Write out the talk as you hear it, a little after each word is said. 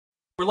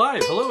We're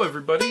live. Hello,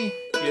 everybody.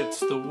 It's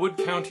the Wood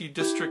County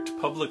District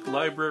Public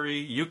Library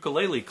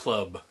Ukulele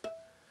Club.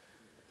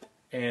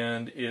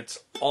 And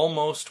it's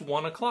almost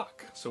 1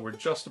 o'clock, so we're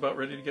just about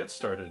ready to get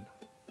started.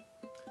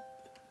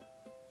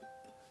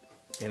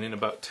 And in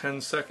about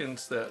 10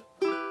 seconds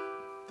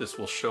this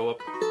will show up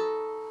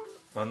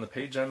on the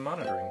page I'm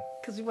monitoring.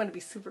 Because we want to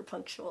be super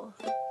punctual.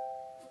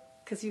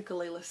 Because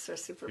ukulelists are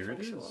super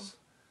punctual. It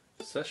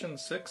is. Session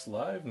 6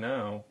 live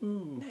now.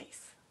 Ooh.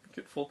 Nice.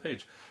 Get full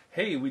page.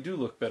 Hey, we do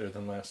look better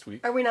than last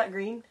week. Are we not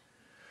green?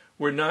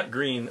 We're not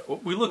green.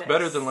 We look Nice.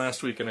 better than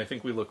last week, and I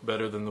think we look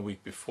better than the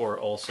week before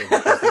also,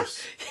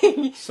 because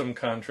there's some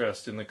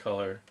contrast in the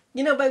color.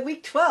 You know, by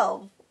week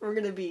 12, we're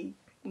going to be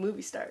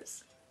movie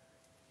stars.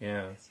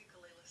 Yeah. That's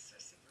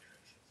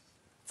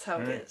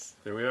how it is.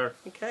 There we are.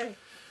 Okay.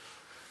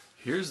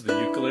 Here's the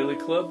Ukulele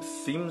Club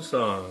theme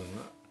song.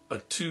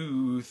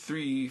 2,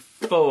 3,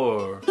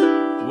 4.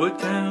 Wood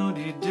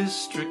County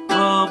District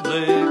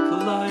Public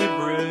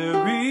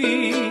Library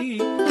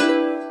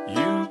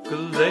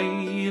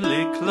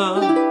Ukulele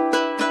Club.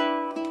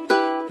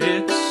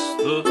 It's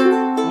the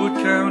Wood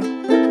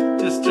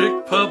County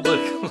District Public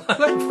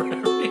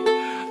Library.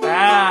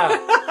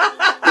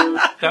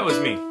 That was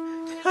me.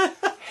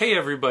 Hey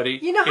everybody.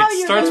 You know how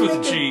it starts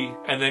with G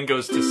and then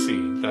goes to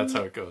C. That's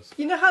how it goes.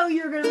 You know how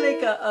you're going to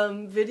make a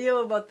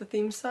video about the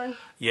theme song?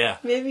 Yeah.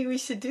 Maybe we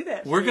should do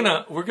that. We're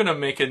gonna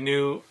make a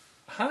new.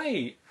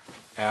 Hi,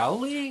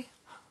 Allie.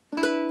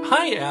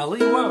 Hi,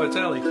 Allie. Wow, it's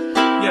Allie.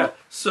 Yeah.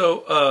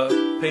 So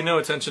pay no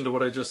attention to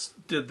what I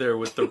just did there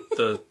with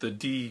the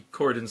D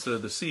chord instead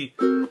of the C.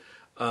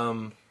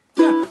 Yeah,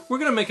 we're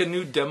gonna make a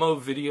new demo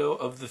video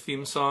of the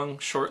theme song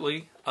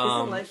shortly.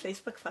 Isn't live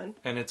Facebook fun?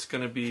 And it's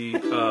gonna be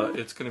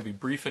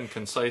brief and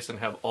concise and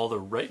have all the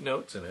right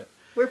notes in it.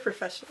 We're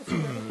professionals.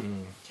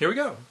 Here we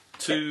go.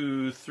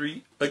 2,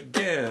 3,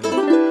 again.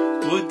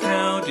 Wood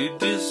County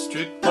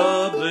District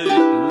Public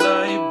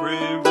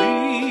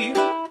Library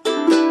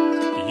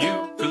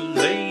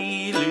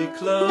Ukulele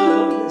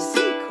Club. The C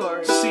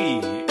chord.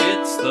 C.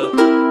 It's the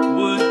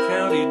Wood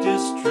County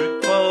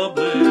District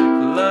Public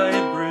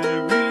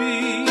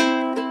Library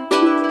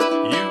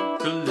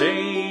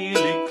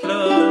Ukulele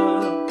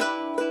Club.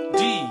 D.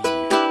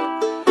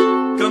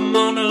 Come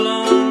on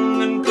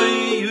along and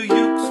play your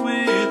ukes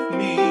with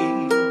me.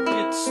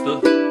 It's the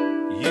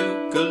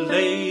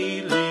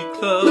Ukulele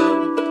Club.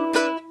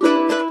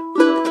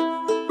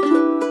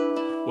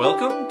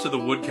 Welcome to the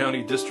Wood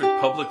County District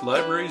Public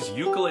Library's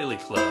Ukulele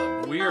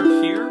Club. We are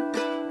here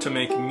to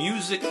make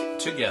music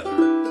together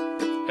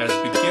as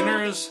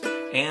beginners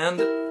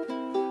and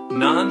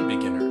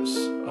non-beginners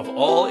of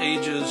all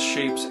ages,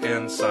 shapes,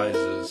 and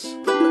sizes.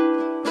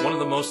 One of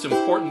the most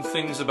important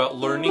things about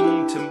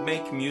learning to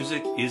make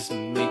music is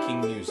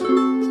making music.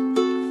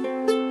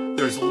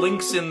 There's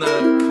links in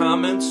the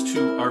comments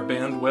to our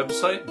band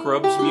website,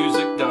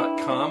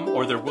 grubsmusic.com,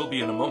 or there will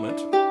be in a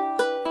moment,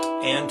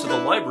 and to the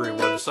library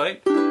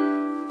website,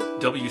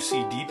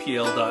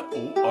 wcdpl.org,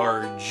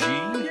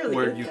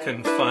 where you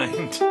can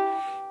find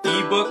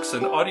ebooks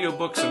and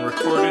audiobooks and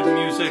recorded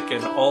music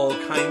and all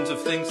kinds of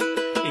things,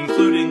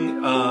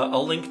 including a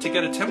link to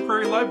get a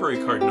temporary library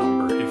card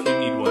number if you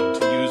need one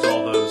to use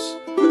all those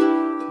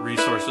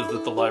resources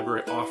that the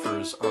library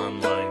offers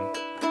online.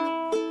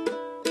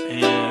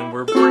 And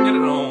we're bringing it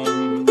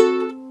home.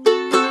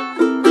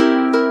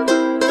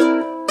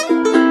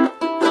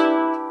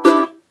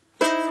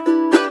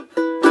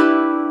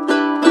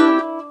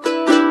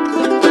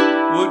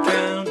 Wood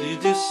County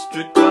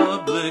District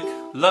Public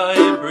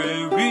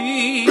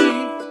Library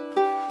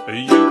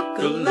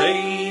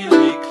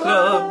Ukulele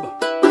Club.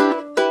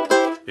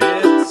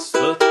 It's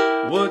the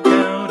Wood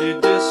County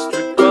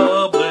District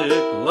Public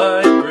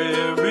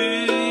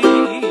Library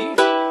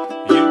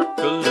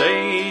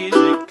Ukulele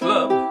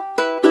Club.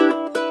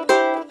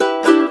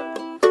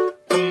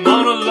 Come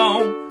on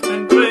along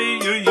and play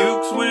your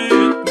ukes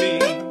with me.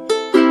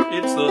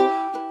 It's the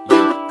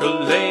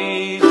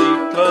Ukulele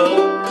Club.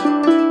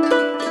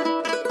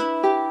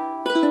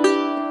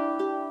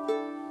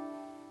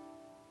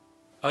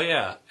 Oh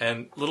yeah,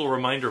 and little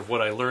reminder of what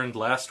I learned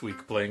last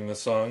week playing the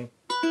song.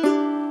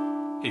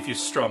 If you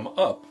strum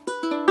up,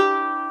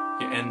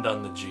 you end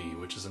on the G,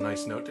 which is a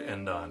nice note to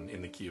end on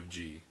in the key of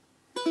G.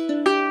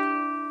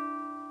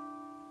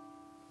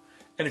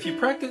 And if you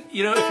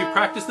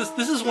practice,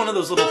 this is one of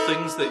those little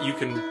things that you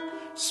can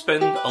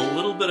spend a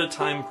little bit of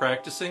time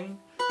practicing,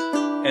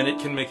 and it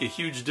can make a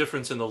huge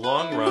difference in the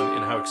long run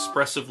in how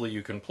expressively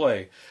you can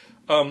play.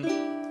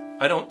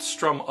 I don't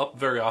strum up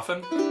very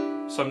often,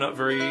 so I'm not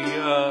very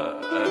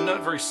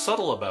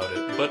subtle about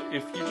it. But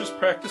if you just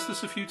practice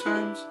this a few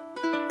times,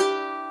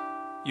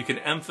 you can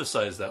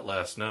emphasize that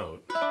last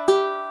note.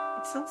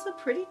 It sounds so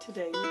pretty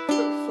today. You're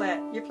playing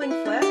flat. You're playing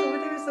flat over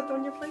there? Is that the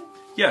one you're playing?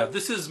 Yeah,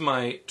 this is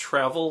my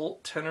travel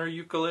tenor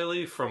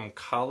ukulele from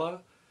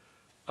Kala.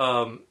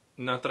 Not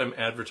that I'm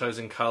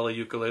advertising Kala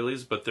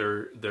ukuleles, but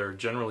they're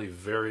generally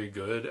very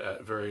good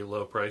at very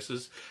low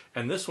prices.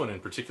 And this one in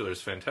particular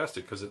is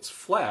fantastic because it's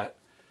flat,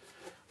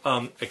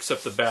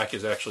 except the back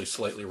is actually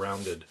slightly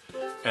rounded.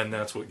 And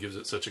that's what gives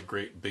it such a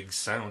great big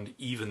sound,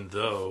 even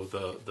though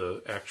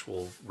the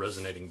actual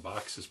resonating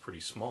box is pretty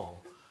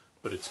small.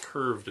 But it's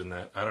curved in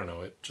that, I don't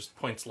know, it just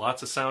points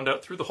lots of sound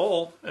out through the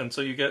hole. And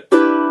so you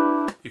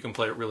can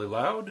play it really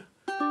loud.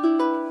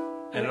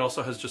 And it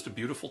also has just a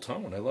beautiful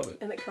tone. I love it.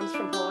 And it comes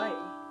from Hawaii.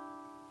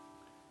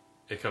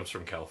 It comes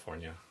from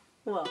California.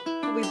 Well,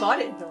 we bought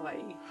it in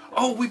Hawaii.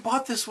 Oh, we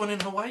bought this one in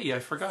Hawaii. I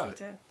forgot.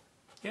 So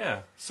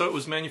Yeah. So it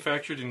was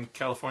manufactured in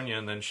California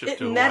and then shipped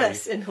to Hawaii. It met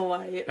us in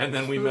Hawaii. And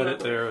then we met it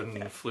there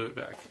and flew it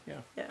back.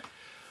 Yeah. Yeah.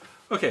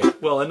 Okay.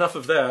 Well, enough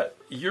of that.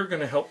 You're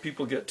going to help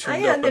people get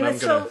tuned up, and I'm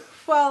going to.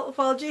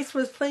 While Jason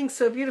was playing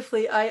so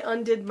beautifully, I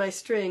undid my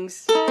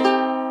strings.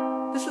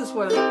 This is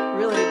what a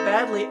really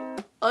badly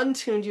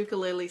untuned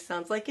ukulele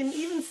sounds like, and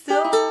even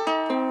still,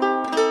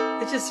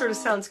 it just sort of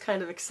sounds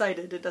kind of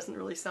excited. It doesn't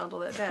really sound all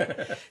that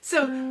bad.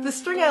 So the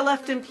string I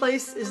left in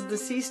place is the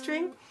C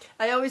string.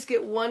 I always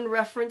get one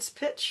reference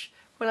pitch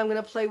when I'm going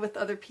to play with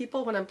other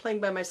people. When I'm playing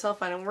by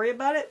myself, I don't worry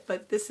about it,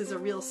 but this is a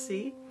real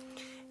C.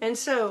 And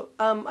so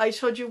I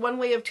showed you one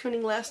way of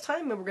tuning last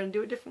time, and we're going to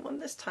do a different one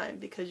this time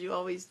because you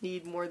always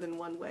need more than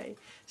one way.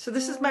 So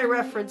this is my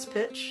reference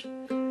pitch,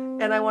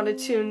 and I want to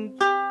tune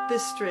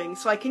this string.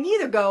 So I can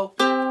either go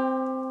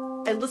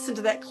and listen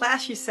to that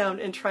clashy sound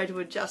and try to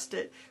adjust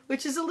it,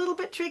 which is a little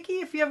bit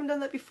tricky if you haven't done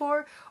that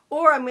before,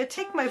 or I'm going to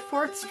take my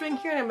fourth string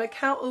here and I'm going to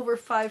count over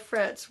 5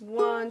 frets.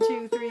 1,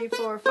 2, 3,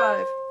 4,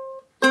 5.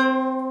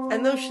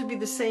 And those should be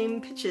the same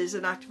pitches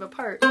an octave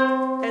apart.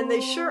 And they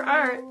sure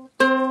aren't.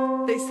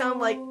 They sound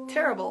like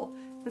terrible.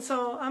 And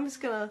so I'm just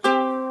going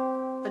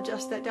to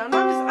adjust that down.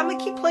 I'm going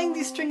to keep playing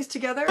these strings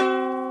together.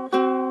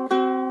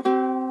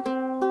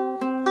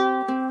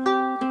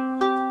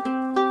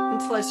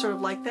 Until I sort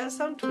of like that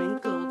sound.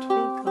 Twinkle,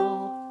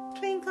 twinkle,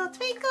 twinkle,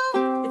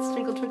 twinkle. It's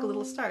Twinkle, Twinkle,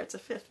 Little Star. It's a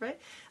fifth, right?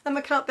 I'm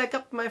going to count back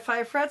up my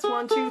 5 frets.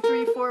 1, 2,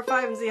 3, 4,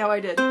 5, and see how I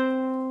did.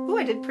 Ooh,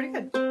 I did pretty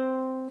good.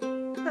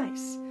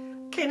 Nice.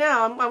 Okay,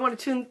 now I want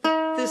to tune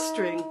this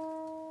string,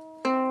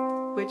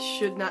 which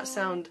should not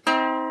sound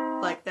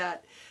like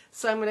that.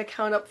 So I'm going to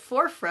count up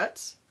 4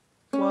 frets.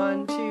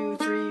 1, 2,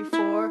 3,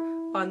 4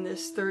 on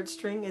this third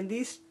string, and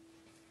these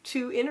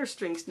 2 inner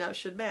strings now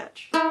should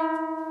match.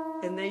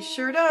 And they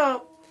sure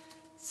don't.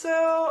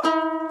 So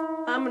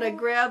I'm going to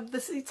grab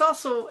this. It's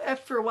also,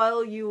 after a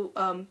while, you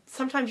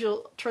sometimes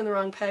you'll turn the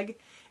wrong peg,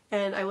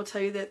 and I will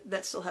tell you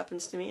that still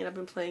happens to me, and I've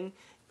been playing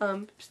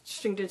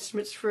stringed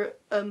instruments for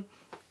a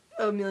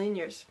million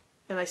years.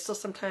 And I still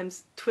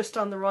sometimes twist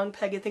on the wrong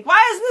peg and think,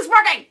 why isn't this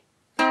working?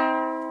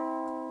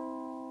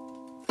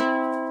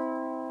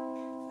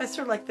 I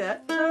sort of like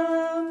that.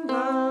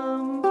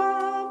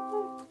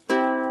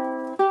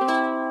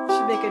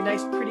 Should make a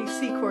nice pretty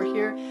C chord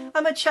here.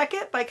 I'm going to check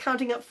it by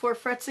counting up 4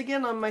 frets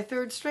again on my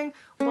third string.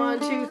 1,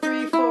 2,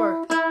 3,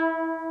 4.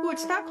 Ooh,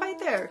 it's not quite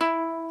there.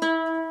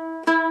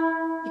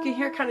 You can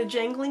hear it kind of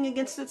jangling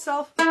against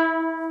itself.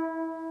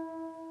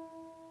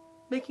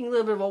 Making a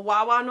little bit of a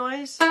wah-wah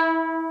noise.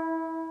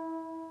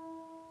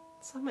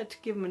 So I'm going to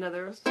give him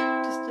just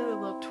another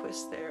little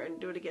twist there and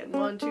do it again.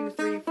 1, 2,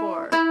 3,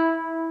 4.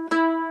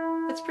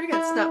 That's pretty good.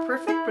 It's not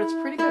perfect, but it's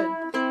pretty good.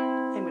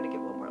 I'm going to give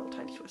it one more little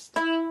tiny twist.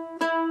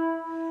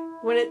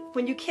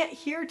 When you can't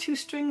hear 2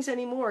 strings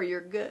anymore,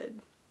 you're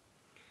good.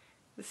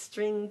 The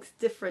string's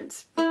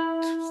difference.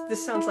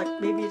 This sounds like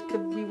maybe it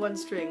could be 1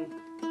 string.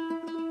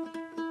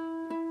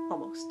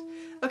 Almost.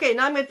 Okay,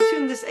 now I'm going to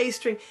tune this A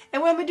string.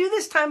 And what I'm going to do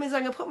this time is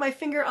I'm going to put my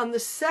finger on the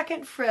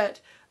 2nd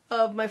fret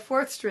of my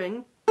 4th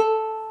string.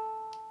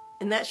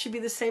 And that should be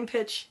the same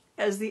pitch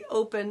as the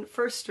open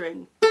 1st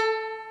string.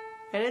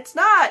 And it's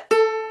not!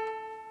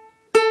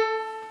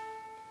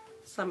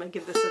 So I'm going to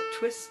give this a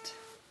twist.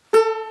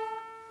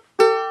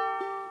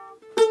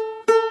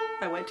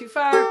 I went too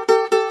far.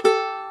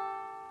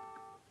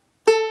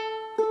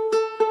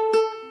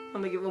 I'm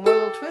going to give it one more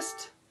little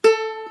twist.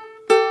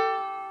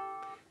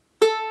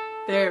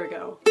 There we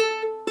go.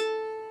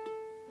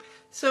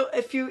 So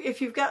if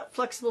you've got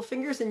flexible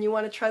fingers and you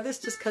want to try this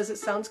just because it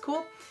sounds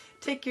cool,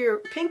 take your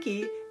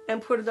pinky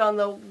and put it on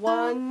the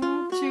 1,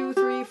 2,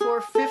 3,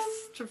 4,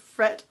 5th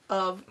fret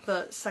of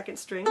the 2nd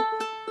string,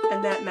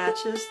 and that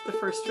matches the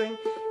 1st string.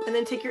 And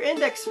then take your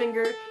index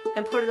finger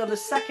and put it on the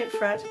 2nd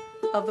fret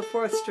of the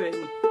 4th string.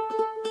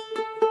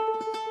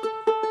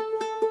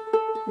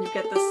 And you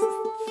get this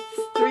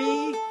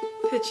 3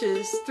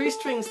 pitches, 3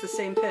 strings the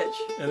same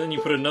pitch. And then you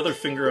put another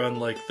finger on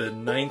like the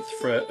 9th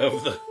fret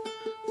of the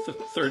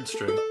 3rd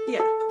string.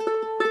 Yeah.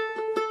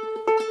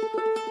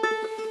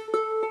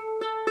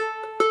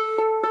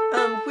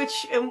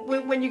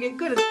 When you get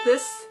good at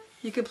this,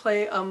 you can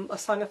play a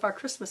Song of Our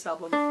Christmas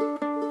album.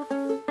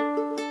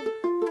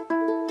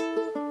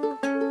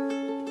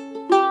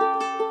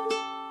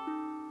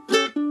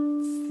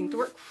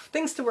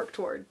 Things to work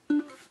toward.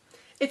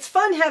 It's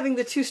fun having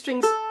the 2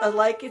 strings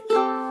alike.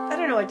 I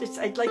don't know, I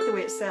like the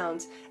way it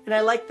sounds. And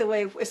I like the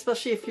way,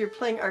 especially if you're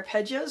playing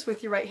arpeggios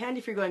with your right hand,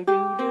 if you're going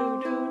do,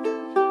 do, do, do.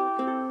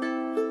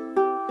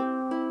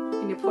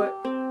 And you put...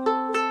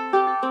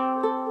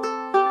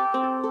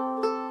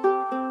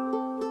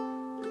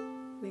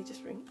 They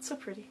just ring. It's so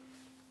pretty.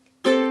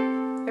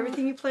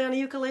 you play on a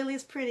ukulele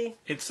is pretty.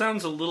 It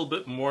sounds a little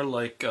bit more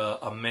like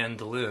a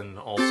mandolin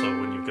also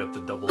when you've got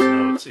the double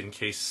notes in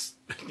case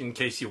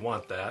you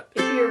want that.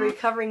 If you're a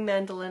recovering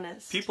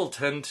mandolinist. People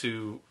tend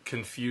to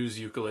confuse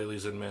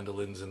ukuleles and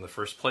mandolins in the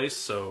first place,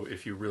 so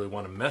if you really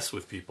want to mess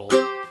with people,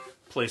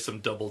 play some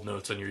double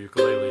notes on your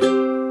ukulele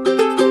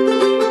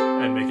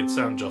and make it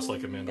sound just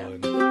like a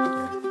mandolin.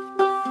 Yeah.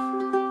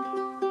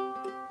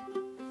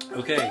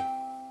 Okay,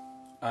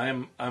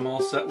 I'm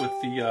all set with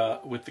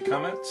the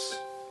comments,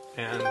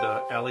 and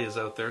Allie is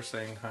out there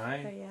saying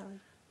hi. Hi, Allie.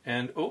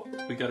 And oh,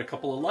 we got a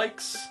couple of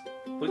likes.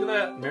 Look at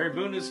that. Mary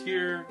Boone is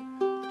here.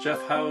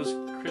 Jeff Howes,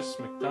 Chris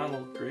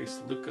McDonald, Grace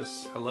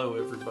Lucas. Hello,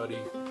 everybody.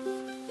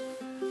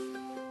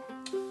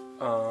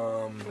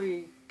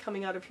 We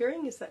coming out of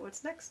hearing? Is that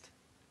what's next?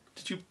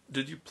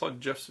 Did you plug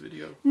Jeff's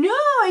video? No,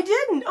 I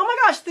didn't. Oh my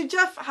gosh, the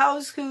Jeff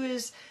Howes who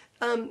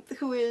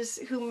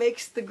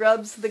makes the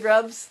grubs.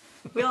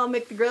 We all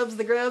make the grubs,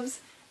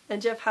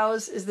 and Jeff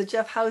Howes is the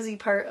Jeff Howesy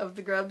part of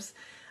the grubs.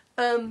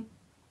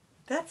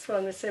 That's what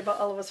I'm going to say about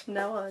all of us from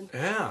now on.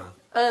 Yeah.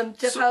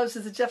 Jeff Howes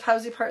is the Jeff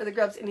Howesy part of the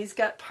grubs, and he's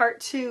got part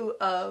 2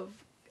 of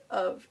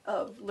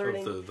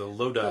learning the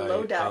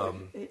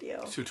Lodi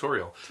video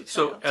tutorial.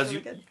 So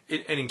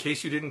in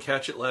case you didn't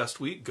catch it last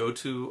week, go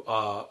to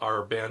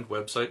our band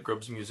website,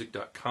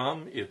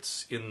 grubsmusic.com.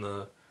 It's in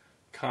the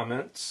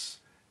comments.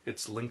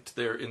 It's linked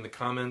there in the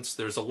comments.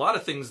 There's a lot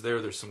of things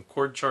there. There's some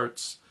chord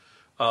charts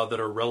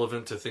that are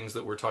relevant to things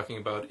that we're talking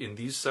about in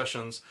these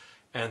sessions.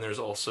 And there's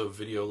also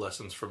video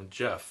lessons from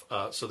Jeff.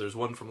 So there's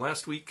one from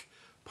last week,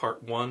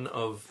 part 1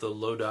 of the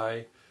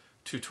Lodi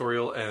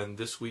tutorial, and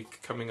this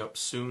week coming up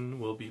soon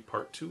will be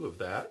part 2 of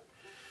that.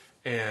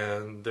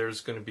 And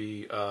there's going to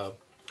be a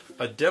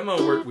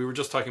demo where we were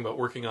just talking about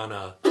working on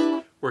a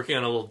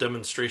little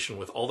demonstration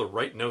with all the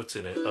right notes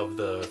in it of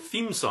the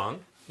theme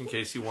song, in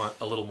case you want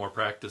a little more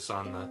practice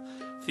on the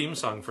theme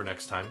song for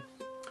next time.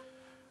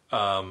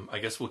 I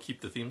guess we'll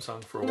keep the theme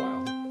song for a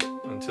while.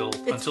 Until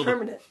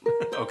permanent.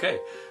 Okay,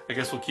 I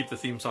guess we'll keep the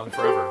theme song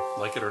forever,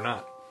 like it or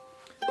not.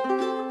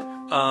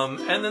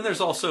 And then there's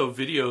also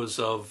videos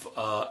of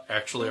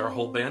actually our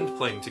whole band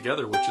playing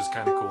together, which is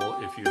kind of cool.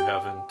 If you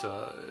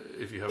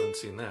haven't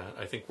seen that,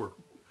 I think we're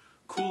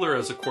cooler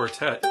as a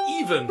quartet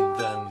even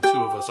than 2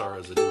 of us are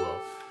as a duo.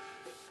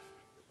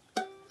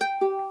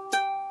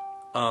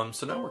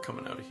 So now we're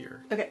coming out of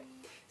here. Okay,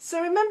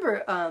 so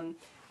remember,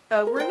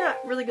 we're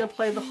not really going to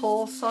play the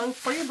whole song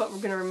for you, but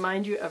we're going to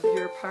remind you of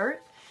your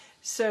part.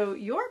 So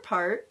your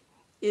part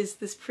is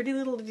this pretty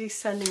little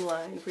descending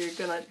line where you're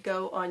going to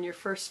go on your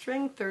first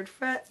string, 3rd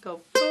fret, go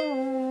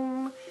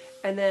boom,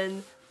 and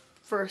then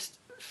first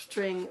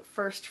string,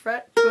 1st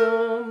fret,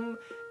 boom,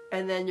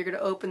 and then you're going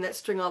to open that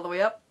string all the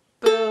way up,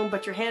 boom,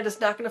 but your hand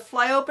is not going to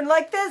fly open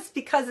like this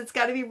because it's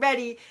got to be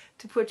ready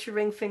to put your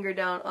ring finger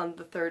down on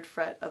the 3rd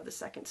fret of the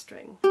 2nd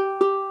string.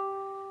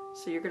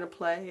 So you're going to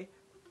play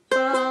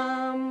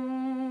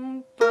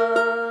bum,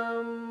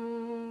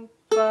 bum,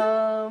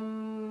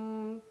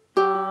 bum,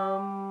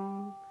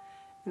 bum,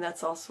 and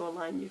that's also a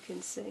line you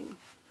can sing.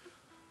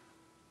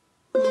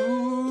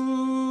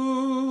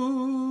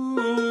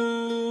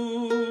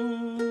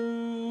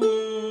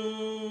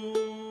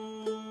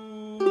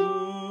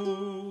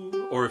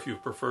 Or if you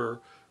prefer,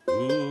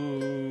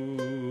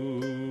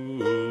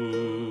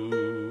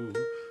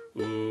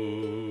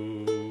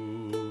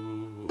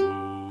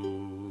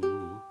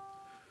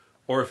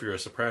 or if you're a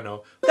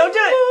soprano, don't do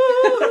it!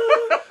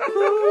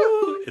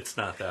 It's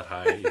not that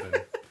high even.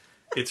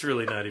 It's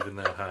really not even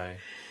that high.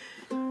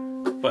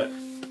 But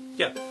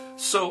yeah,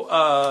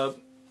 so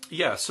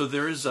so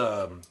there's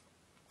a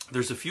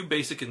few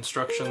basic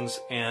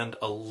instructions and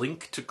a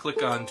link to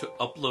click on to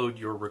upload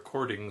your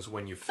recordings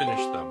when you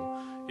finish them,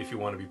 if you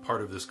want to be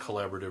part of this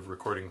collaborative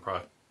recording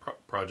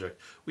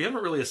project. We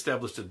haven't really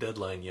established a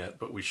deadline yet,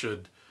 but we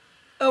should.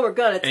 Oh, we're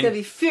gonna. It's gonna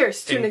be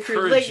fierce too. And if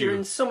you're late, you're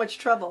in so much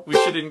trouble. We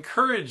should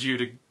encourage you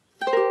to,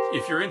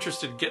 if you're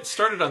interested, get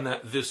started on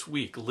that this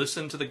week.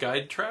 Listen to the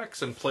guide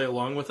tracks and play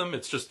along with them.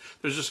 There's just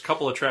a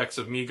couple of tracks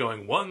of me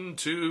going 1,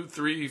 2,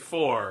 3,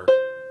 4.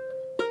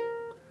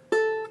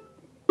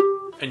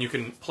 And you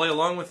can play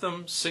along with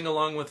them, sing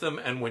along with them,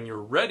 and when you're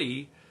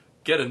ready,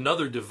 get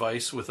another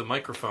device with a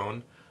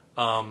microphone,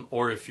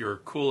 or if you're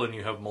cool and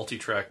you have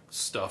multi-track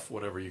stuff,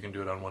 whatever, you can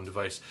do it on one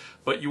device.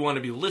 But you want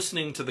to be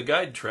listening to the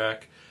guide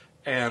track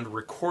and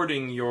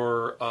recording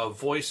your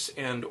voice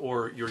and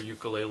or your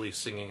ukulele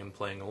singing and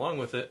playing along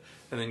with it,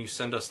 and then you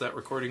send us that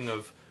recording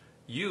of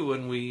you,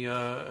 and we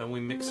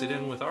mix it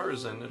in with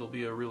ours, and it'll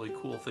be a really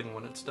cool thing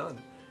when it's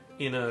done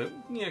in a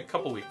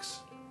couple weeks.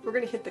 We're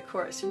going to hit the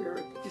chorus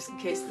here, just in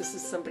case this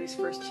is somebody's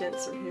first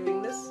chance of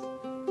hearing this.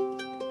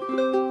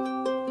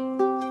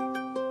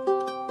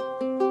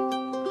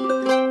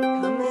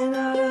 Coming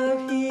out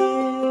of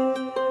here,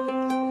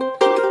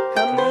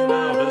 coming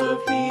out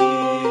of here,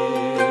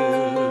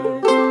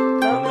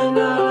 coming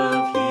out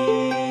of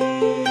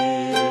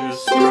here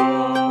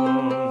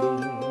strong.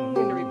 I'm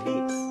going to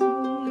repeat.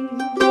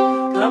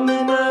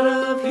 Coming out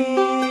of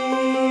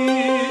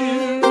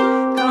here,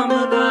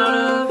 coming out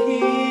of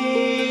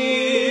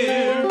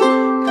here,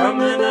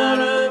 coming out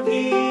of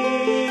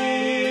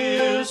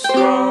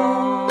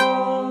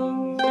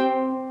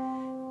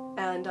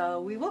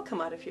will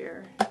come out of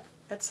here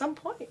at some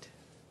point.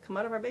 Come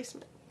out of our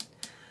basement.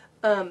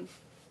 When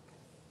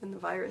the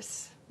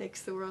virus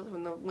makes the world,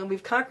 when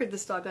we've conquered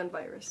this doggone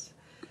virus.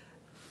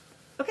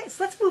 Okay,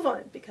 so let's move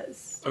on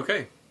because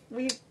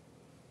we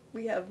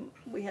have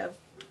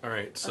all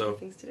right, other so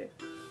things to do.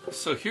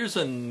 So here's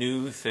a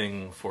new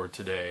thing for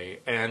today,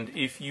 and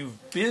if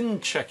you've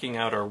been checking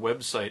out our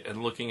website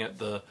and looking at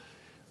the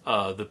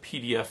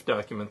PDF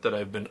document that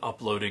I've been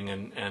uploading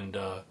and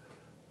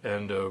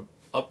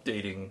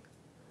updating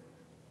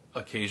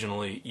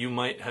occasionally, you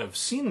might have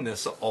seen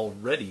this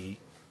already.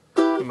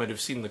 You might have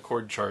seen the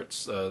chord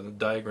charts, the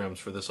diagrams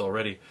for this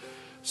already.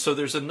 So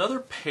there's another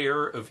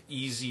pair of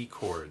easy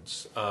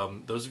chords.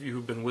 Those of you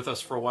who've been with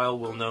us for a while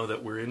will know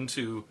that we're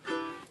into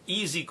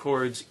easy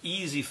chords,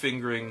 easy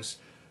fingerings,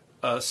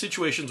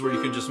 situations where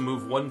you can just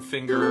move one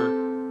finger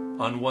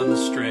on one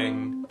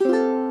string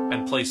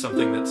and play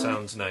something that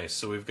sounds nice.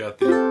 So we've got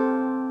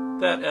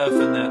that F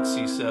and that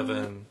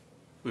C7.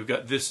 We've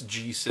got this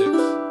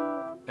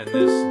G6 and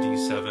this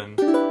D7.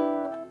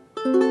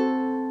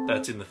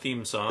 That's in the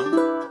theme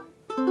song.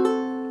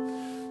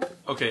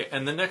 Okay,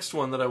 and the next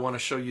one that I want to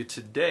show you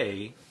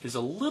today is a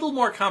little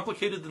more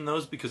complicated than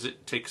those because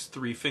it takes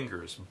 3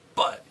 fingers.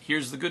 But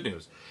here's the good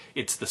news.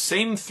 It's the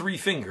same 3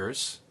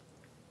 fingers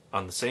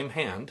on the same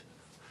hand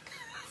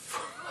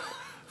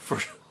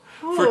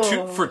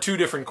for two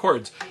different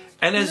chords.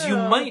 And as you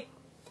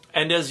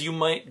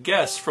might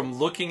guess from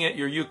looking at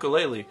your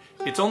ukulele,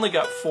 it's only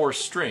got 4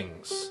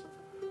 strings,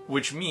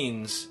 which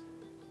means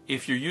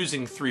if you're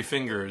using 3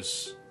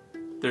 fingers,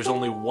 there's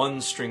only 1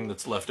 string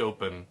that's left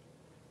open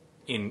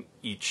in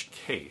each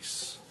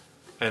case.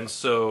 And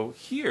so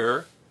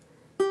here,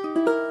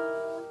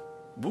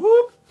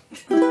 whoop,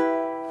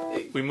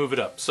 we move it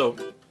up.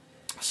 So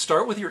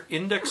start with your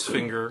index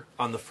finger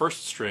on the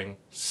 1st string,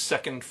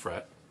 2nd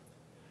fret,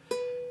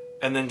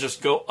 and then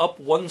just go up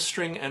 1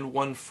 string and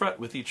 1 fret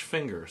with each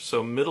finger.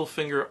 So middle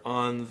finger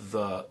on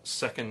the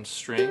 2nd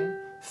string,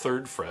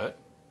 3rd fret.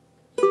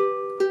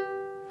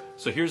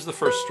 So here's the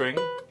 1st string,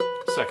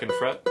 2nd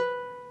fret,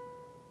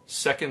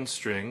 2nd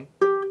string,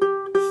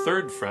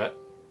 3rd fret,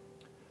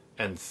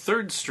 and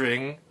 3rd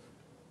string,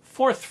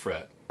 4th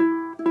fret.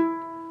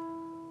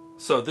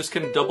 So this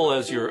can double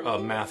as your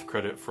math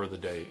credit for the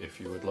day if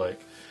you would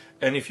like.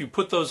 And if you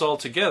put those all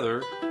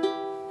together,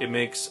 it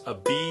makes a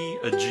B,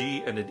 a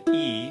G, and an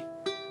E,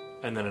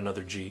 and then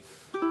another G.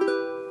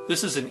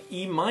 This is an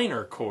E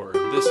minor chord.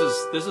 This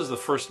is the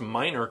first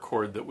minor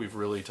chord that we've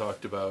really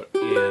talked about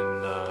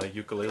in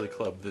Ukulele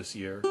Club this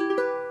year.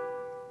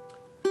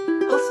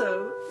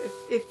 Also,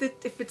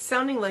 if it's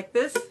sounding like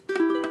this,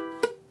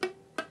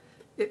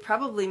 it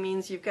probably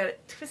means you've got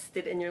it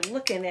twisted and you're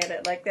looking at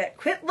it like that.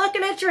 Quit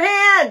looking at your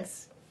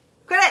hands!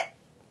 Quit it!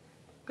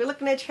 Quit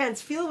looking at your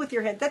hands. Feel with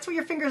your hand. That's what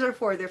your fingers are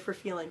for. They're for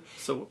feeling.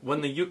 So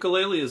when the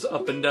ukulele is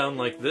up and down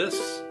like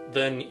this,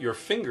 then your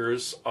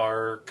fingers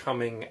are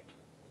coming,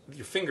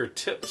 your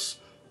fingertips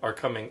are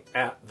coming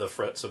at the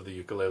frets of the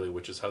ukulele,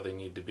 which is how they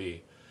need to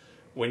be.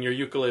 When your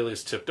ukulele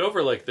is tipped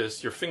over like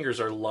this, your fingers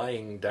are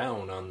lying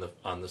down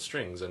on the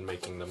strings and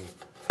making them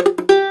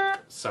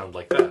sound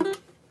like that.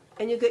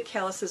 And you'll get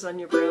calluses on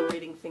your braille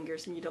reading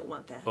fingers, and you don't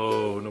want that.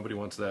 Oh, nobody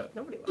wants that.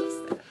 Nobody wants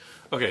that.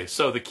 Okay,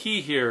 so the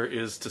key here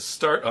is to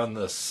start on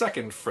the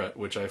 2nd fret,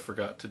 which I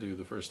forgot to do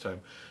the first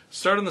time.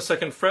 Start on the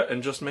 2nd fret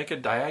and just make a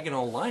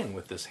diagonal line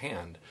with this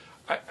hand.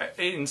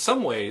 In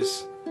some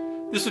ways,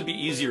 this would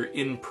be easier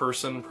in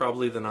person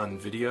probably than on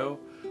video,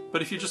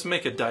 but if you just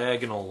make a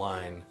diagonal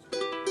line,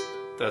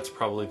 that's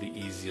probably the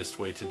easiest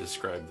way to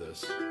describe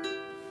this.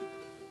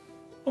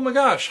 Oh my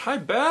gosh, hi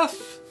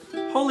Beth!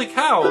 Holy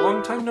cow,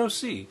 long time no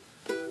see.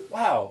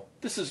 Wow,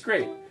 this is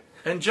great.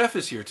 And Jeff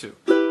is here too.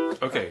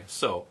 Okay,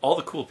 so all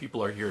the cool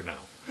people are here now.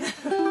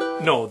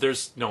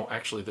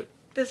 Actually,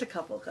 there's a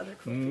couple of other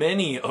cool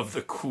many of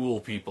the cool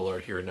people are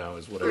here now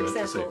is what I meant to say.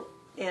 For example,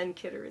 Ann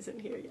Kidder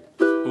isn't here yet.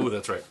 Ooh,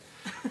 that's right.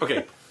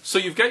 Okay, so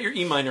you've got your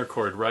E minor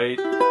chord, right?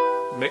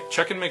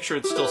 Check and make sure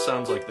it still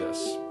sounds like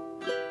this.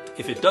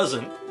 If it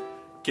doesn't,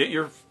 get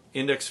your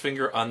index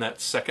finger on that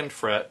 2nd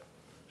fret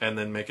and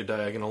then make a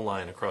diagonal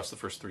line across the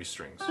first 3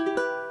 strings.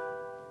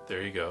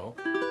 There you go.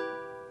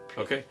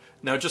 Okay,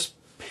 now just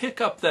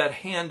pick up that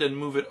hand and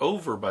move it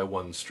over by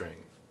 1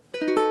 string.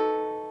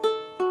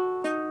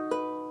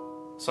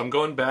 So I'm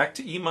going back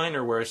to E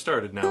minor where I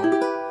started now.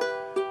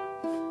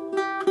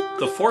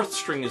 The 4th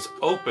string is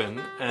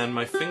open and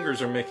my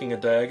fingers are making a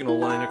diagonal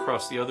line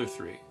across the other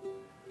 3.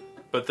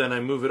 But then I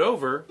move it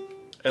over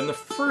and the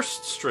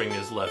 1st string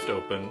is left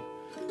open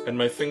and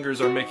my fingers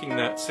are making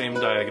that same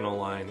diagonal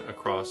line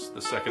across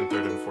the 2nd,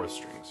 3rd, and 4th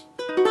strings.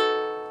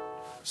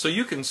 So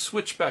you can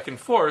switch back and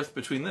forth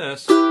between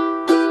this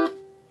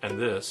and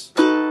this.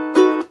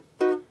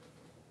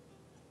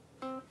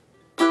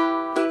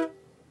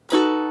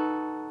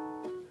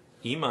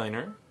 E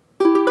minor,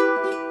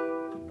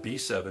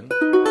 B7,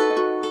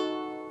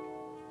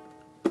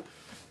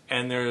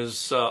 and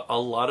there's a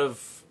lot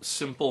of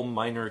simple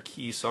minor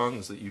key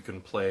songs that you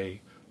can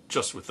play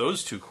just with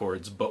those 2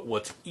 chords, but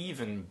what's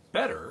even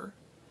better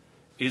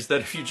is that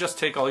if you just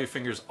take all your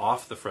fingers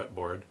off the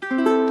fretboard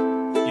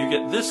you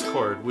get this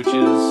chord, which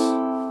is,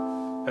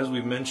 as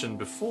we've mentioned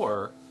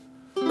before,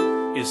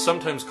 is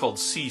sometimes called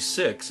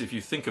C6. If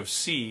you think of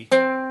C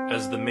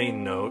as the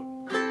main note,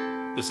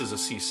 this is a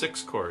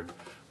C6 chord.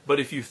 But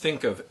if you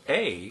think of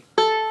A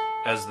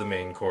as the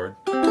main chord,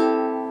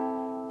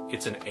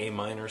 it's an A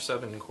minor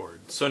 7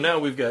 chord. So now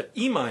we've got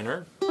E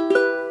minor with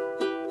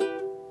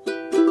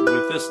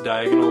this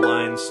diagonal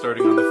line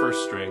starting on the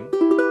first string.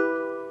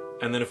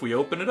 And then if we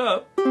open it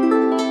up,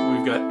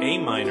 we've got A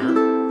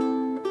minor.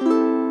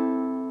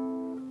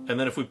 And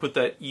then if we put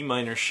that E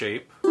minor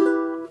shape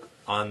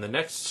on the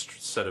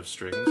next set of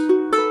strings,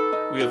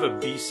 we have a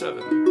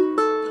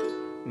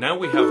B7. Now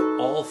we have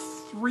all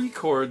 3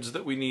 chords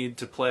that we need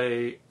to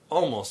play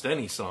almost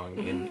any song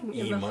in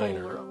E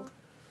minor,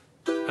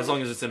 as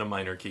long as it's in a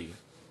minor key.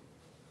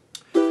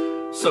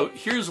 So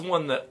here's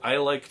one that I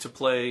like to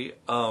play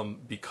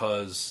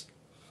because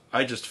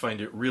I just find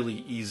it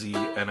really easy,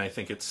 and I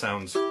think it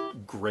sounds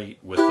great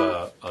with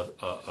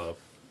a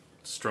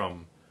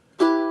strum.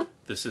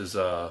 This is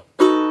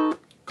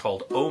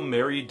called "Oh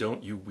Mary,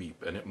 Don't You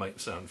Weep," and it might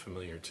sound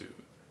familiar to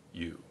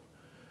you.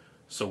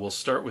 So we'll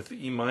start with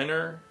the E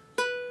minor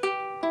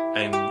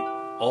and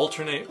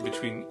alternate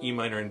between E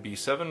minor and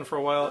B7 for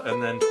a while,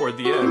 and then toward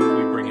the end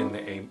we bring in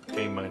the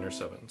A minor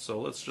 7. So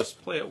let's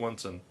just play it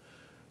once and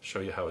show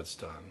you how it's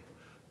done.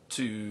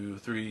 2,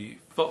 3,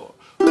 4.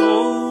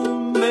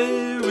 Oh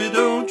Mary,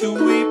 don't you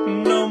weep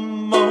no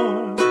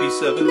more.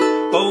 B7.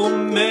 Oh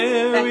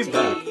Mary,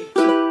 back.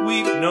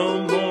 Weep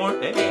no more.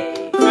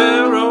 A.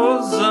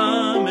 Pharaoh's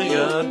army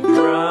got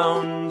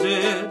drowned.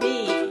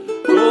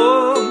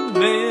 Oh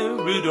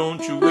Mary,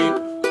 don't you weep.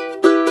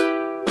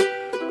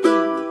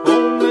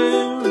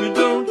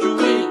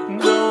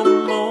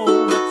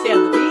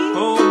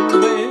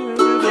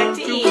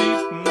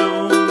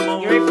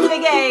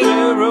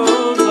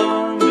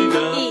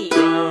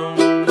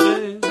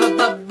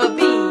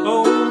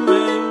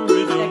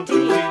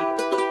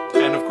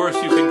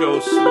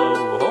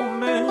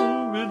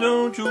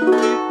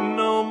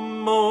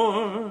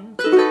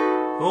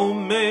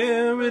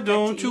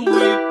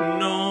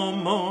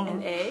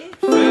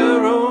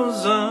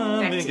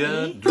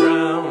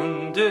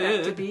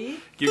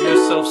 Give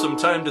yourself some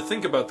time to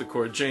think about the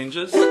chord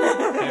changes,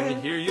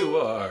 and here you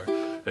are.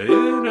 B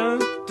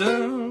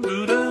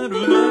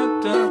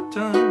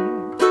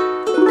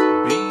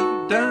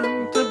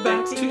down to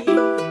back to E.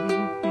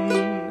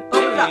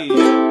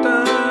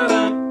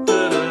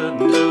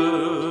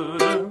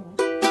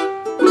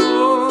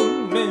 Oh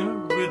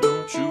Mary,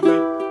 don't you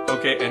weep.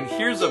 Okay, and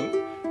here's a.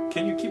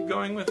 Can you keep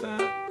going with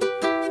that?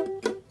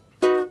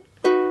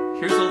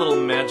 Here's a little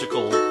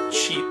magical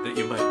cheat that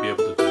you might be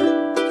able to do.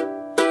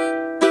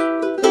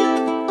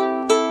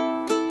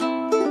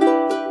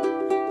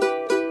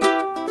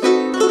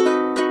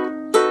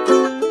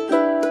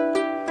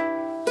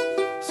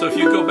 So if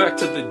you go back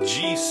to the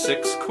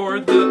G6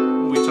 chord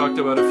that we talked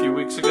about a few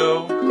weeks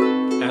ago,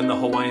 and the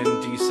Hawaiian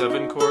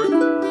D7 chord,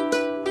 and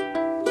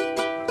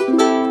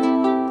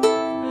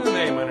the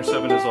A minor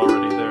 7 is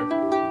already there.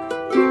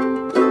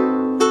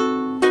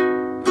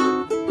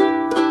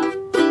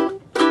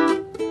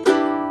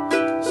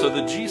 So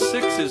the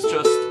G6 is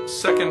just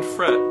 2nd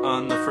fret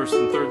on the 1st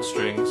and 3rd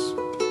strings,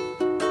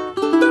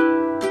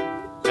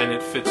 and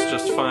it fits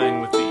just fine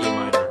with the E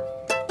minor.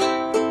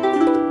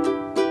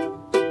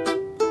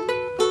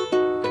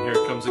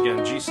 Again,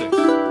 G6.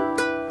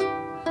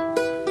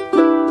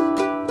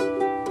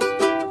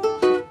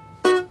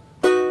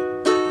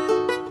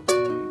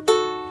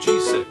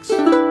 G6.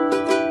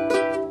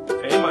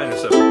 A minor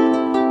 7.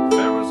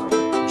 Pharaoh's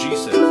army.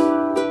 G6.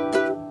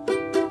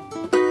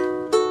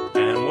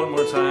 And one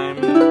more time,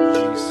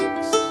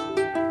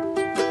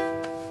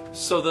 G6.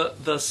 So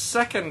the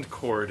second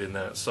chord in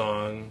that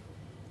song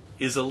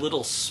is a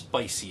little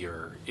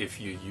spicier if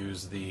you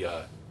use the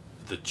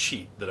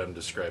cheat that I'm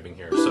describing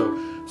here.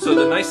 So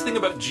the nice thing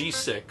about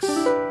G6,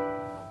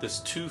 this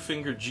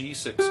 2-finger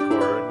G6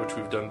 chord, which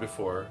we've done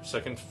before,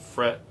 2nd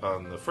fret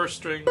on the 1st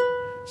string,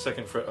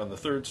 2nd fret on the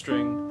 3rd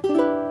string,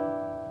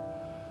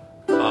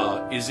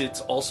 is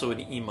it's also an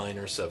E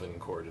minor 7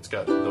 chord. It's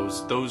got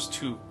those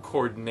 2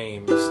 chord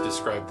names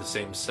describe the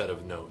same set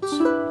of notes.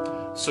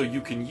 So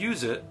you can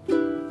use it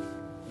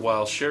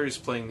while Sheri's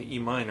playing the E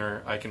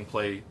minor, I can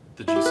play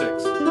the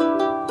G6.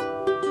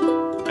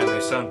 And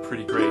they sound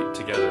pretty great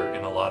together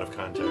in a lot of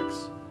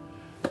contexts.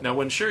 Now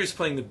when Sheri's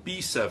playing the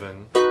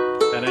B7,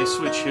 and I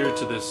switch here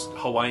to this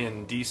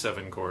Hawaiian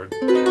D7 chord,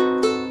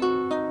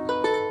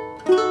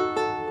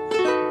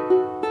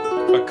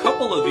 a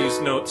couple of these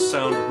notes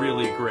sound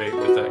really great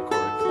with that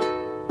chord,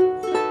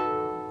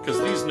 because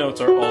these notes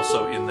are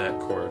also in that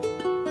chord.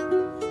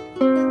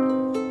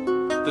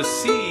 The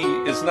C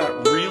is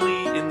not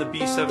really in the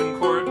B7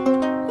 chord,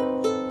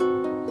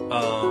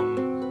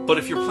 but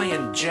if you're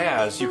playing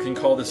jazz, you can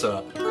call this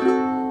a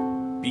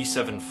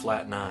B7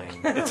 flat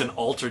 9. It's an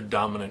altered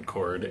dominant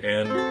chord,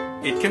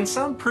 and it can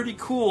sound pretty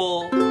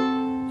cool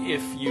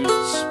if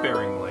used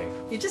sparingly.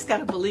 You just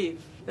gotta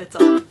believe, that's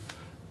all.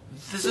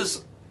 This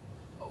is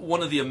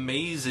one of the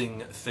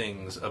amazing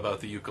things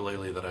about the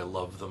ukulele that I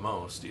love the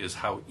most is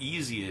how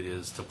easy it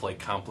is to play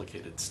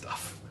complicated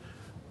stuff.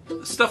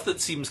 Stuff that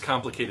seems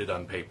complicated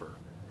on paper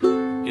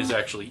is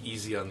actually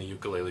easy on the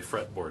ukulele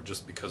fretboard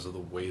just because of the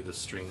way the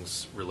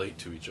strings relate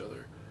to each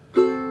other.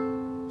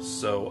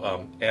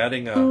 So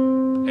adding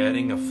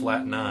a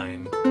flat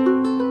 9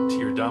 to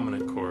your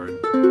dominant chord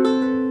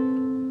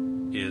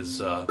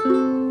is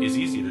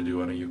easy to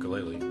do on a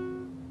ukulele.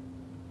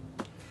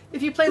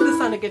 If you played this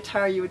on a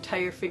guitar, you would tie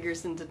your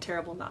fingers into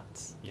terrible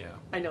knots. Yeah.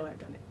 I know I've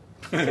done it.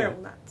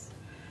 Terrible knots.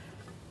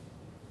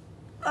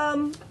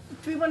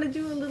 Do we want to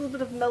do a little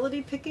bit of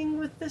melody picking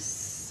with this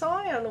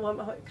song? I don't know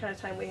what kind of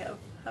time we have.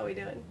 How are we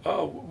doing?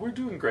 Oh, we're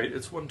doing great.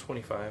 It's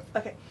 1:25.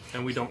 Okay.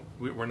 And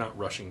we're not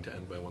rushing to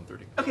end by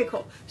 1:30. Okay,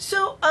 cool.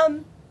 So,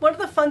 one of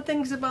the fun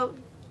things about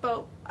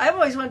I've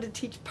always wanted to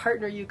teach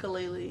partner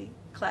ukulele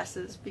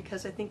classes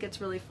because I think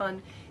it's really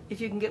fun if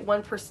you can get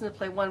one person to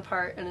play one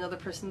part and another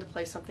person to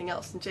play something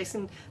else. And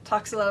Jason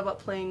talks a lot about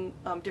playing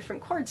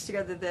different chords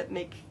together that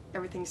make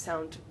everything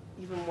sound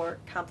even more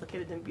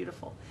complicated and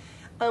beautiful.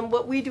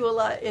 What we do a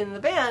lot in the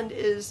band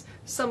is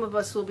some of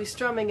us will be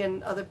strumming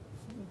and other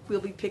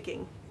will be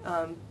picking,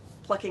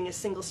 plucking a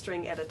single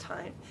string at a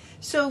time.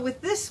 So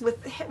with this,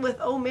 with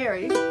Oh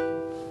Mary,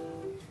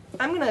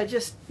 I'm gonna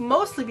just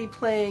mostly be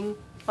playing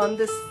on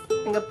this.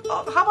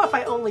 How about if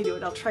I only do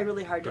it? I'll try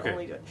really hard to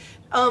only do it.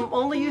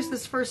 Only use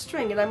this first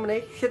string, and I'm gonna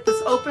hit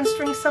this open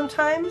string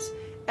sometimes,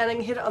 and I'm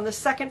gonna hit it on the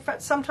second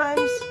fret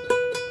sometimes,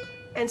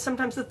 and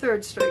sometimes the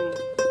third string.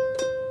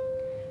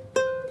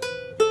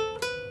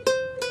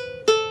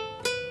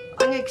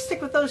 I'm going to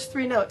stick with those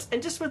 3 notes,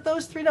 and just with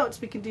those 3 notes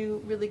we can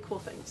do really cool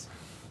things.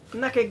 I'm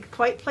not going to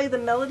quite play the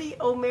melody,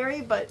 Oh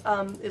Mary, but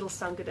it'll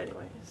sound good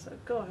anyway. So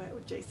go ahead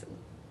with Jason.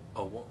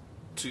 1,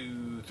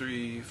 2,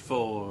 3,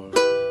 4.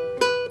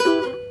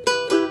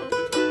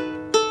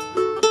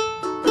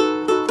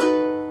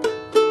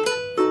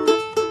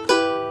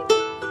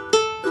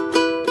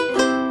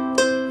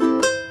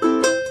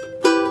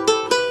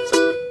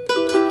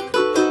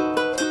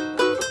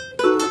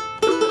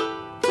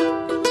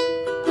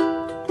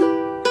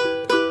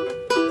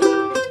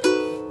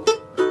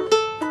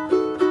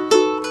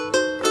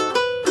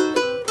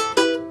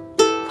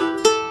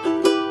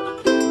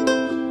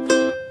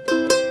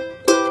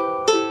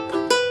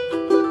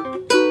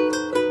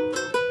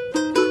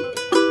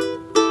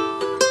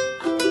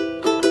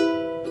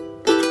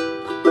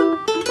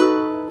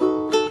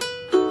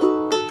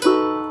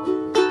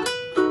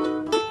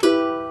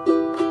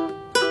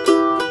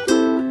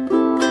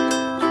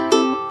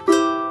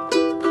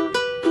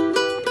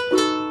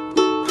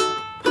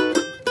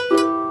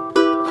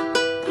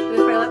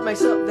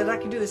 Then I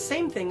can do the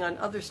same thing on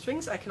other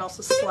strings. I can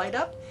also slide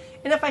up.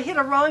 And if I hit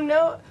a wrong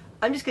note,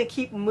 I'm just going to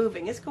keep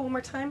moving. Let's go one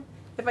more time.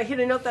 If I hit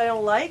a note that I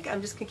don't like,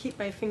 I'm just going to keep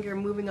my finger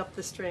moving up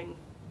the string.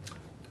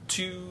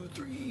 2,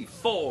 3,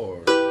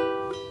 4.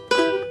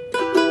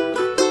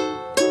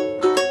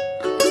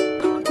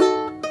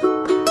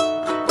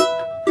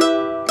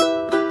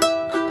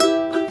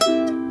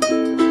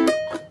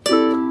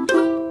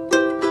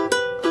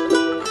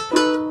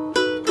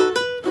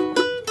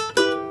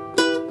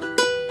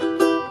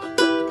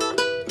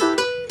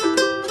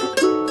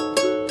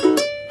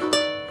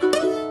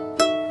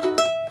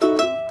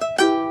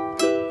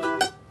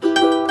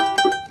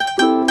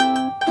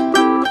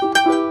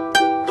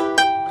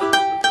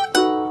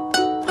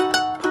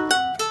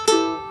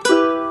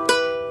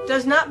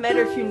 Does not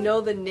matter if you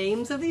know the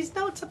names of these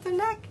notes up the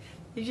neck.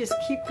 You just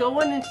keep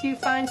going until you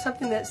find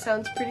something that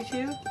sounds pretty to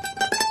you,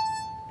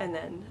 and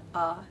then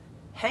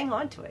hang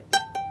on to it.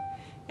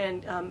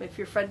 And if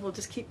your friend will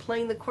just keep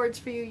playing the chords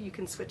for you, you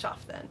can switch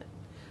off then.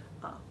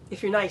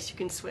 If you're nice, you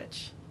can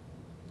switch.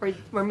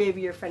 Or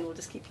maybe your friend will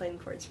just keep playing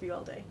the chords for you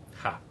all day.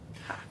 Ha.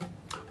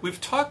 We've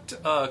talked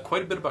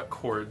quite a bit about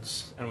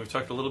chords, and we've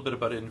talked a little bit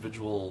about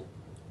individual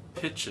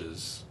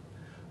pitches.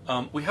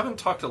 We haven't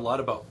talked a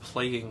lot about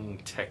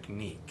playing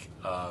technique,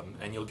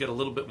 and you'll get a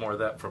little bit more of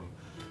that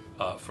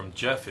from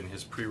Jeff in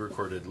his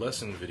pre-recorded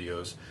lesson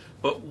videos.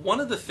 But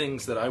one of the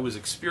things that I was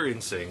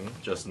experiencing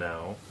just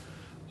now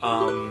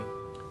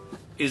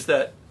is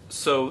that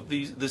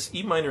this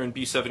E minor and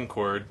B7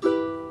 chord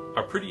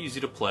are pretty easy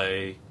to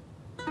play.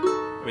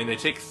 I mean, they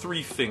take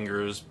 3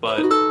 fingers,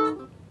 but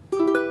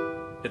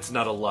it's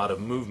not a lot of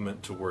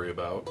movement to worry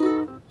about.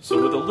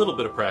 So with a little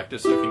bit of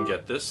practice, you can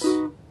get this,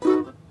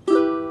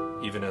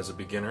 even as a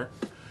beginner.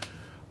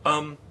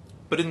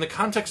 But in the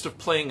context of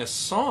playing a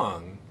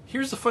song,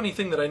 here's the funny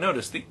thing that I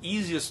noticed. The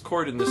easiest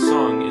chord in this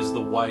song is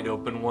the wide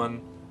open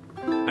one.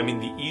 I mean,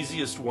 the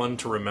easiest one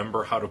to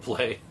remember how to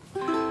play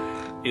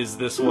is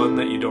this one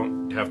that you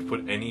don't have to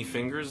put any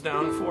fingers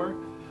down for.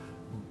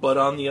 But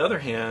on the other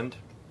hand,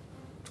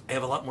 I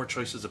have a lot more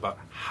choices about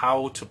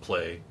how to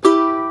play.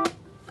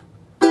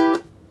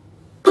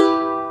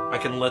 I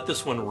can let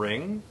this one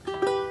ring.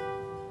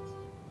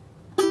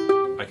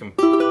 I can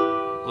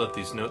let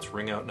these notes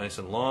ring out nice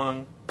and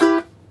long,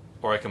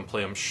 or I can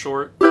play them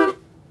short.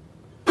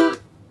 I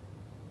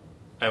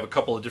have a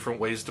couple of different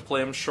ways to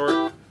play them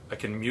short. I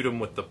can mute them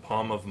with the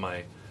palm of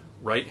my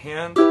right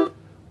hand,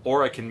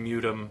 or I can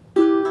mute them.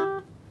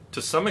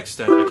 To some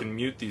extent, I can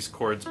mute these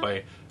chords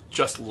by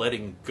just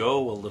letting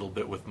go a little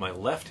bit with my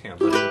left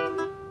hand,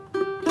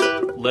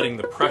 letting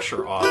the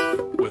pressure off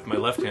with my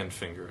left hand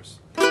fingers.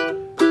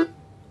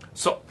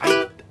 So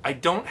I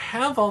don't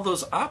have all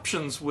those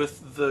options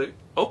with the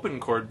open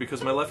chord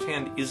because my left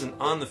hand isn't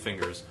on the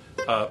fingers.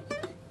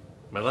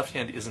 My left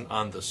hand isn't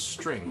on the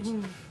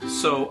strings.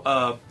 So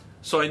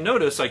I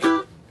notice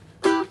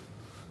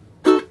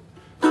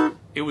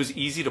it was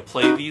easy to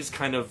play these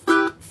kind of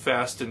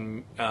fast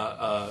and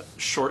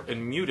short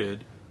and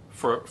muted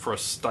for a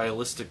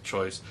stylistic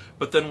choice.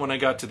 But then when I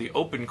got to the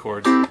open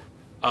chord,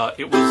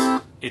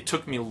 it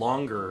took me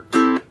longer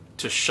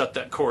to shut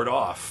that chord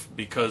off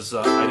because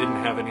I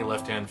didn't have any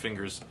left hand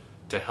fingers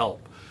to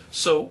help.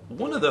 So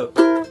one of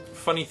the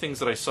funny things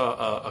that I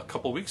saw a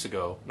couple weeks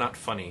ago, not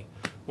funny,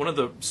 one of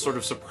the sort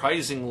of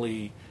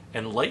surprisingly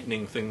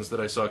enlightening things that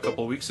I saw a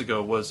couple weeks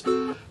ago was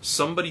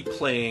somebody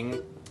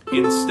playing,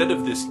 instead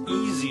of this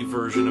easy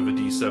version of a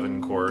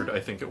D7 chord, I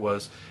think it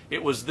was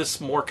this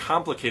more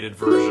complicated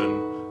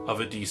version of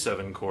a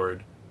D7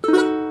 chord.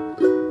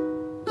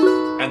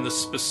 And the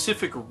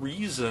specific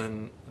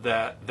reason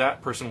that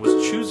that person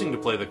was choosing to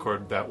play the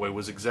chord that way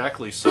was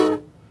exactly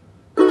so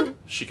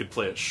she could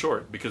play it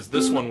short, because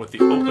this one with the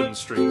open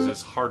strings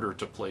is harder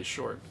to play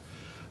short.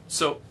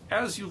 So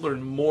as you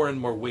learn more and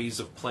more ways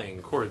of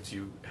playing chords,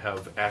 you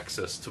have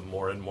access to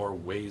more and more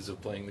ways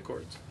of playing the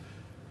chords.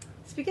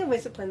 Speaking of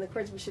ways of playing the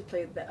chords, we should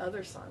play the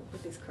other song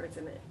with these chords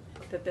in it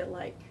that they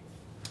like.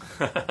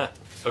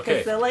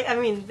 Okay. They like, I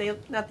mean,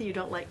 not that you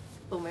don't like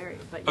Oh Mary,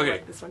 but you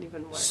like this one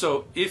even more.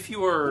 So if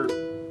you're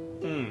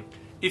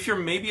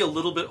maybe a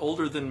little bit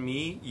older than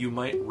me, you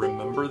might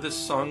remember this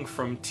song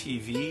from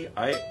TV.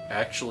 I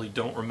actually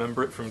don't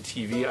remember it from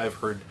TV. I've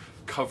heard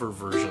cover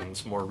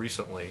versions more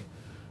recently.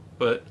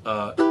 But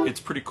it's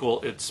pretty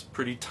cool. It's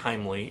pretty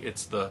timely.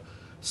 It's the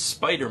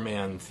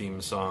Spider-Man theme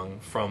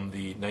song from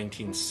the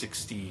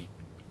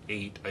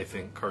 1968, I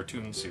think,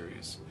 cartoon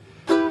series.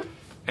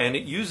 And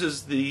it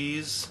uses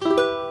these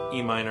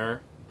E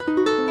minor.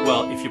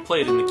 Well, if you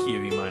play it in the key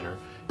of E minor,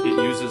 it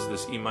uses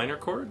this E minor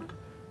chord,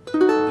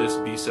 this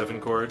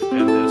B7 chord,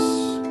 and this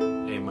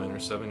A minor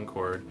 7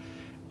 chord.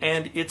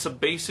 And it's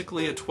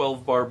basically a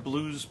 12-bar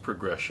blues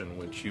progression,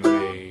 which you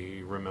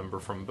may remember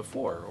from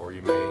before, or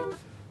you may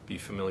be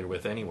familiar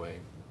with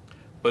anyway.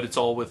 But it's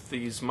all with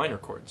these minor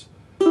chords.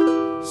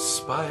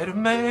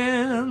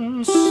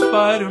 Spider-Man,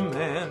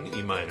 Spider-Man,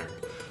 E minor,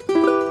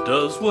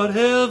 does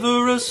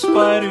whatever a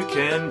spider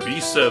can.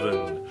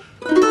 B7,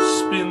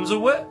 spins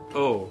away.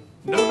 Oh,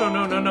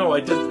 no, I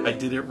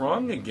did it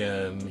wrong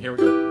again. Here we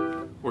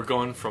go. We're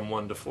going from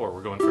 1 to 4.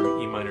 We're going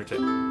from E minor to A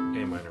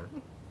minor.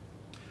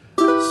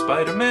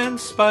 Spider-Man,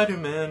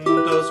 Spider-Man,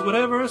 does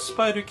whatever a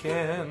spider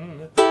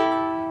can.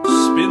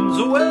 Spins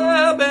a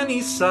web and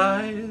he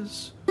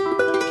sighs,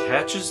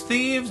 catches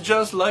thieves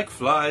just like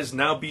flies.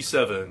 Now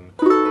B7,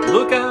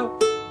 look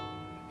out,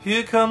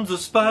 here comes the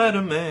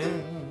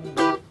Spider-Man.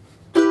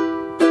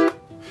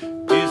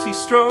 Is he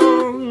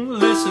strong?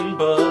 Listen,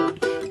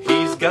 bud,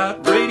 he's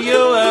got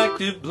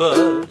radioactive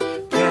blood.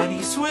 Can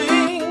he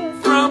swing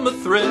from a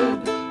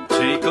thread?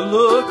 Take a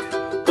look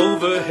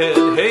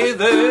overhead. Hey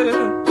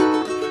there,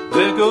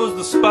 there goes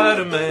the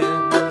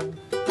Spider-Man.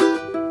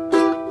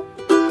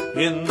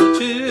 In the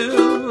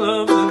chill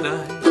of the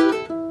night.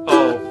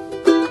 Oh,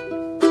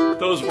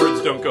 those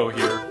words don't go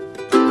here.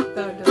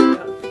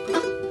 No.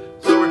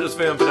 So we're just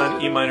vamping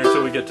on E minor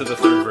till we get to the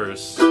third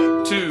verse.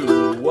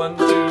 2, 1,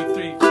 2,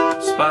 3.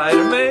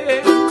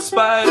 Spider-Man,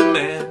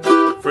 Spider-Man,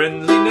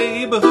 friendly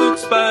neighborhood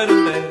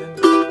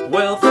Spider-Man.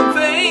 Wealth and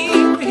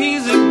fame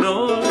he's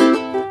ignored.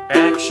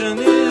 Action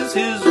is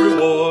his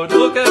reward.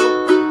 Look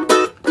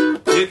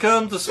out, here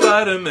comes the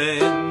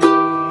Spider-Man.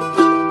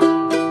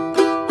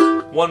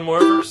 One more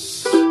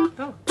verse.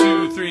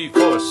 2, 3,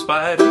 4.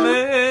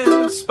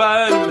 Spider-Man,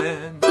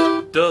 Spider-Man,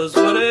 does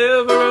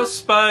whatever a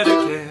spider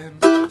can.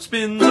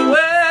 Spins a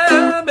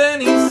web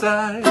and he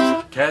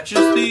sighs,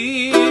 catches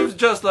thieves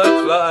just like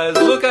flies.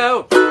 Look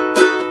out,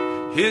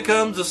 here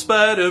comes the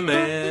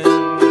Spider-Man.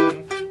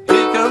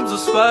 Here comes the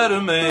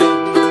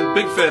Spider-Man.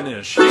 Big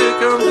finish. Here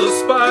comes the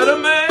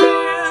Spider-Man.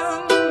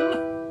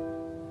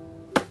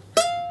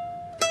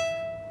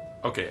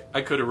 Okay, I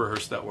could have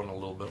rehearsed that one a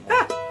little bit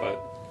more, but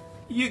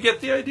you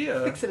get the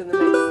idea. Fix it in the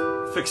mix.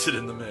 Fix it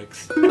in the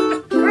mix.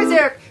 Where's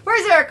Eric?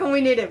 Where's Eric when we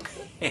need him?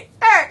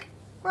 Eric,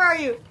 where are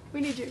you?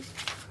 We need you.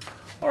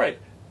 All right.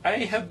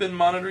 I have been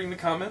monitoring the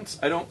comments.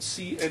 I don't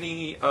see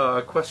any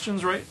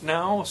questions right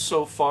now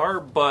so far,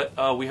 but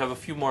we have a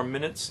few more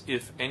minutes.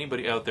 If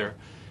anybody out there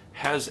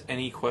has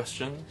any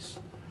questions,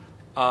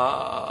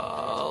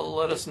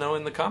 let us know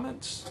in the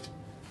comments.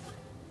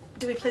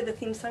 Do we play the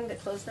theme song to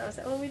close now? Is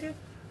that what we do?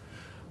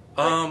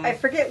 I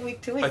forget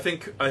week to week. I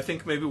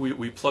think maybe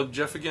we plug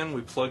Jeff again.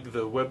 We plug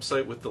the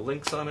website with the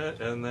links on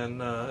it, and then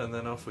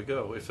off we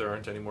go. If there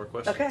aren't any more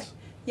questions. Okay.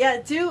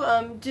 Yeah. Do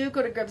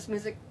go to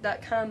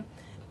grubsmusic.com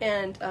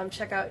and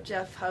check out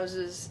Jeff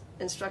House's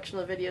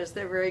instructional videos.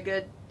 They're very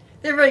good.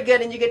 They're very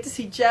good, and you get to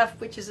see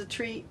Jeff, which is a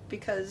treat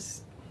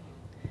because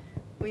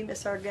We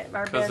miss our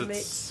Because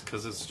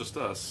bandmates. it's just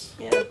us.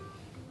 Yeah.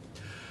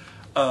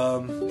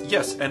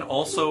 Yes, and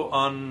also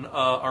on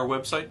our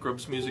website,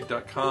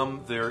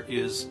 grubsmusic.com, there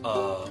is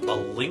a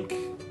link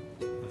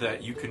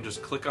that you can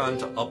just click on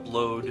to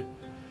upload.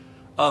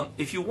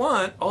 If you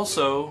want,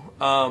 also,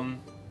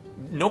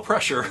 no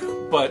pressure,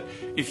 but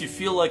if you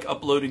feel like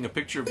uploading a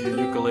picture of your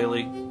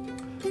ukulele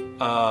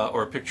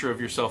or a picture of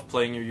yourself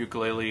playing your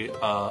ukulele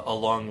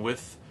along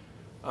with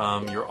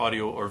your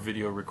audio or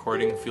video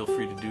recording, feel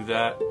free to do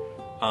that,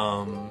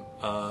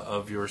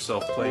 of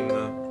yourself playing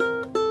the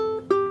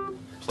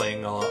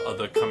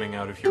coming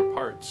out of your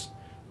parts.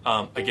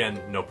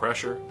 Again, no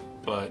pressure,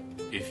 but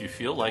if you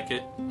feel like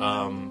it,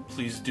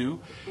 please do.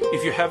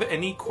 If you have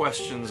any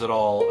questions at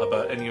all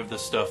about any of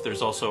this stuff,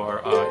 there's also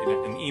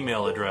an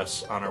email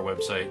address on our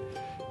website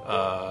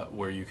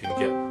where you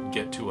can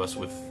get to us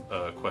with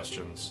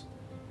questions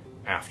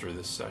after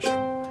this session.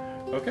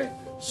 Okay,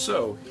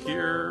 so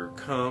here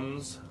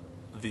comes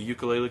the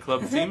Ukulele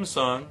Club theme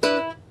song,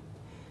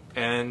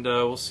 and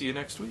we'll see you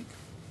next week.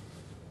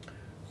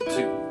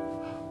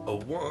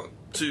 1,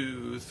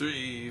 2,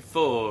 3,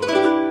 4.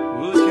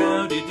 Wood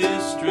County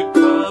District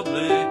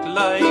Public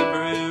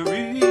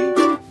Library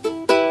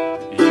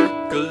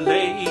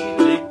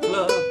Ukulele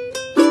Club.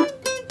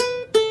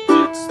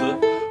 It's the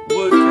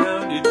Wood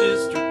County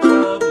District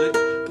Public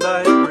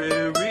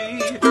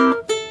Library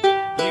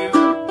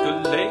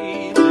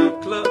Ukulele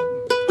Club.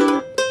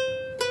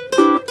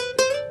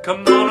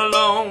 Come on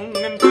along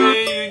and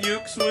play your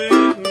ukes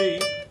with me.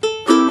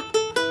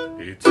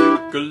 It's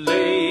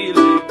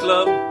Ukulele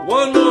Club.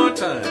 One more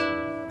time.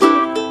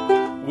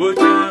 Wood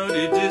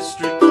County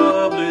District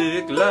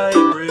Public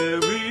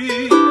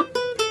Library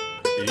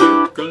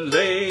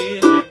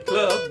Ukulele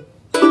Club.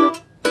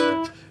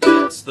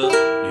 It's the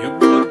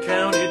Wood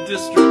County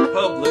District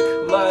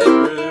Public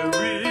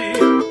Library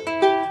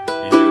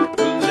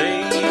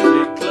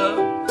Ukulele Club.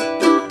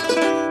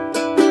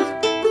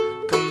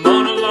 Come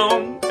on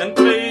along and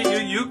play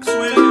your ukes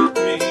with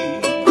me.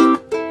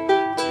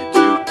 It's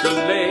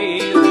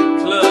Ukulele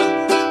Club.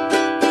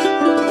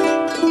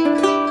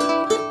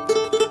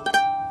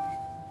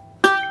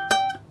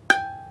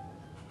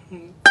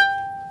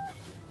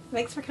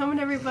 Thanks for coming,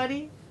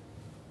 everybody.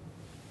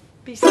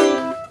 Be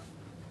safe.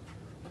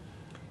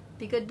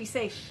 Be good, be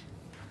safe.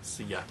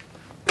 See ya.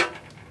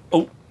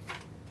 Oh,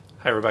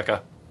 hi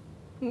Rebecca.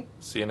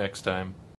 See you next time.